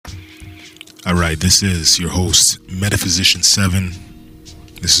All right, this is your host, Metaphysician 7.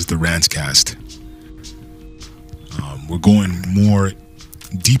 This is the Rantcast. We're going more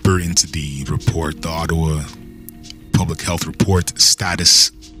deeper into the report, the Ottawa Public Health Report,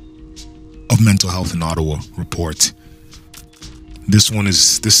 Status of Mental Health in Ottawa report. This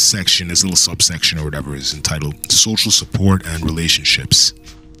section, this little subsection or whatever is entitled Social Support and Relationships.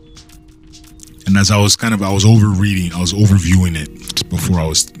 And as I was overviewing it before I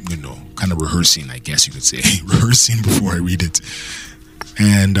was, kind of rehearsing, I guess you could say, rehearsing before I read it.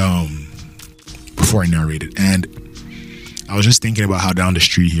 And before I narrate it. And I was just thinking about how down the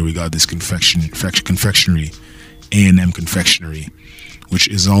street here we got this confectionery, A&M Confectionery, which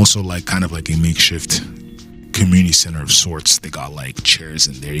is also kind of like a makeshift community center of sorts. They got like chairs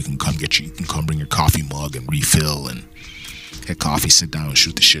in there. You can come bring your coffee mug and refill and get coffee, sit down and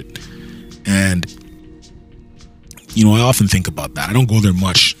shoot the shit. And I often think about that. I don't go there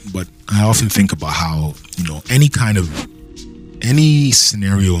much, but I often think about how, any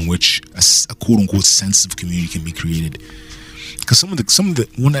scenario in which a quote unquote sense of community can be created. Because when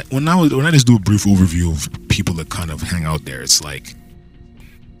I just do a brief overview of people that kind of hang out there, it's like,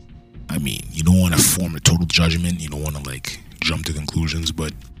 you don't want to form a total judgment. You don't want to jump to conclusions,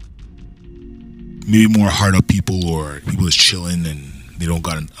 but maybe more hard up people or people that's chilling and they don't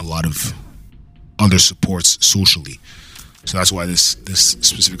got a lot of other supports socially. So that's why this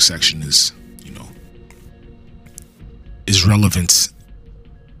specific section is relevant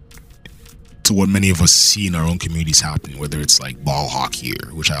to what many of us see in our own communities happening, whether it's like ball hockey,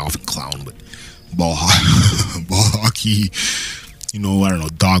 which I often clown, but ball hockey, I don't know,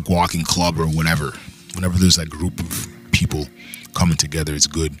 dog walking club or whatever. Whenever there's that group of people coming together, it's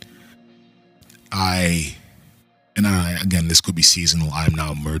good. Again, this could be seasonal. I'm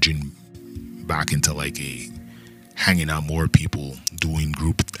now merging back into a hanging out more people doing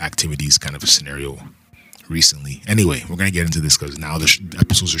group activities kind of a scenario recently. Anyway, we're going to get into this because now the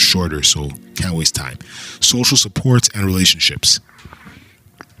episodes are shorter, so can't waste time. Social support and relationships.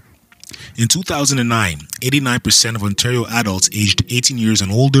 In 2009, 89% of Ontario adults aged 18 years and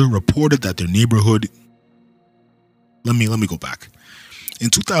older reported that their neighborhood... Let me go back. In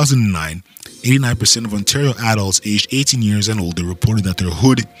 2009, 89% of Ontario adults aged 18 years and older reported that their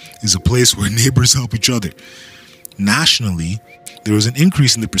hood is a place where neighbors help each other. Nationally, there was an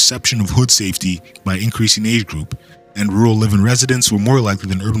increase in the perception of hood safety by increasing age group, and rural living residents were more likely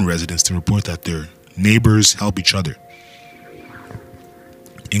than urban residents to report that their neighbors help each other.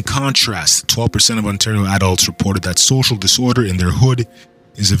 In contrast, 12% of Ontario adults reported that social disorder in their hood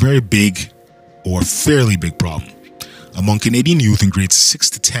is a very big or fairly big problem. Among Canadian youth in grades 6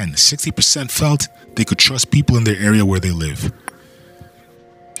 to 10, 60% felt they could trust people in their area where they live.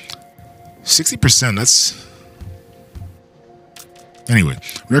 60%, that's... Anyway,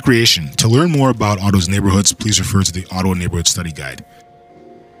 recreation. To learn more about Ottawa's neighborhoods, please refer to the Ottawa Neighborhood Study Guide.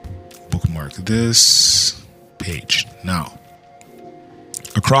 Bookmark this page. Now,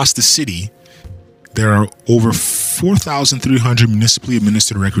 across the city, there are over 4,300 municipally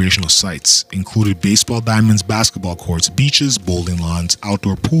administered recreational sites, including baseball diamonds, basketball courts, beaches, bowling lawns,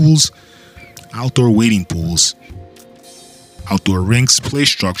 outdoor pools, outdoor wading pools, outdoor rinks, play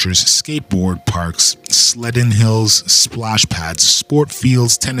structures, skateboard parks, sledding hills, splash pads, sport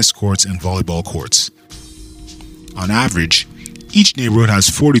fields, tennis courts, and volleyball courts. On average, each neighborhood has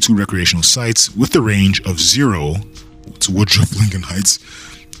 42 recreational sites with a range of 0 to Woodruff Lincoln Heights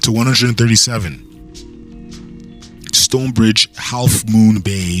to 137. Stonebridge, Half Moon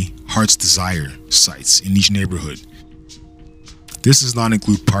Bay, Heart's Desire sites in each neighborhood. This does not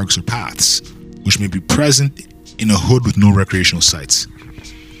include parks or paths, which may be present in a hood with no recreational sites.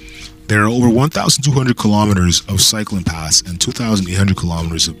 There are over 1,200 kilometers of cycling paths and 2,800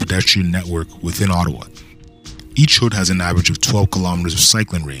 kilometers of pedestrian network within Ottawa. Each hood has an average of 12 kilometers of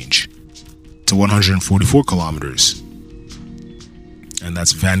cycling range to 144 kilometers. And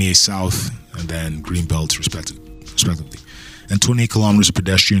that's Vanier South and then Greenbelt respectively. And 28 kilometers of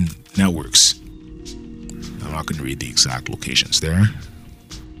pedestrian networks. I'm not going to read the exact locations there.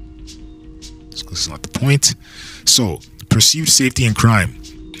 This is not the point. So, perceived safety and crime.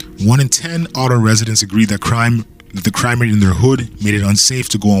 1 in 10 Ottawa residents agree that the crime rate in their hood made it unsafe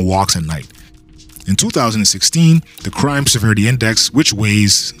to go on walks at night. In 2016, the Crime Severity Index, which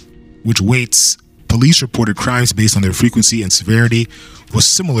weights police reported crimes based on their frequency and severity, was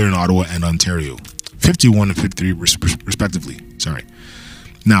similar in Ottawa and Ontario, 51 and 53 respectively.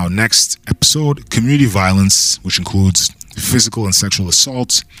 Now, next episode, community violence, which includes physical and sexual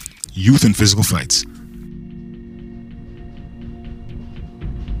assaults, youth and physical fights.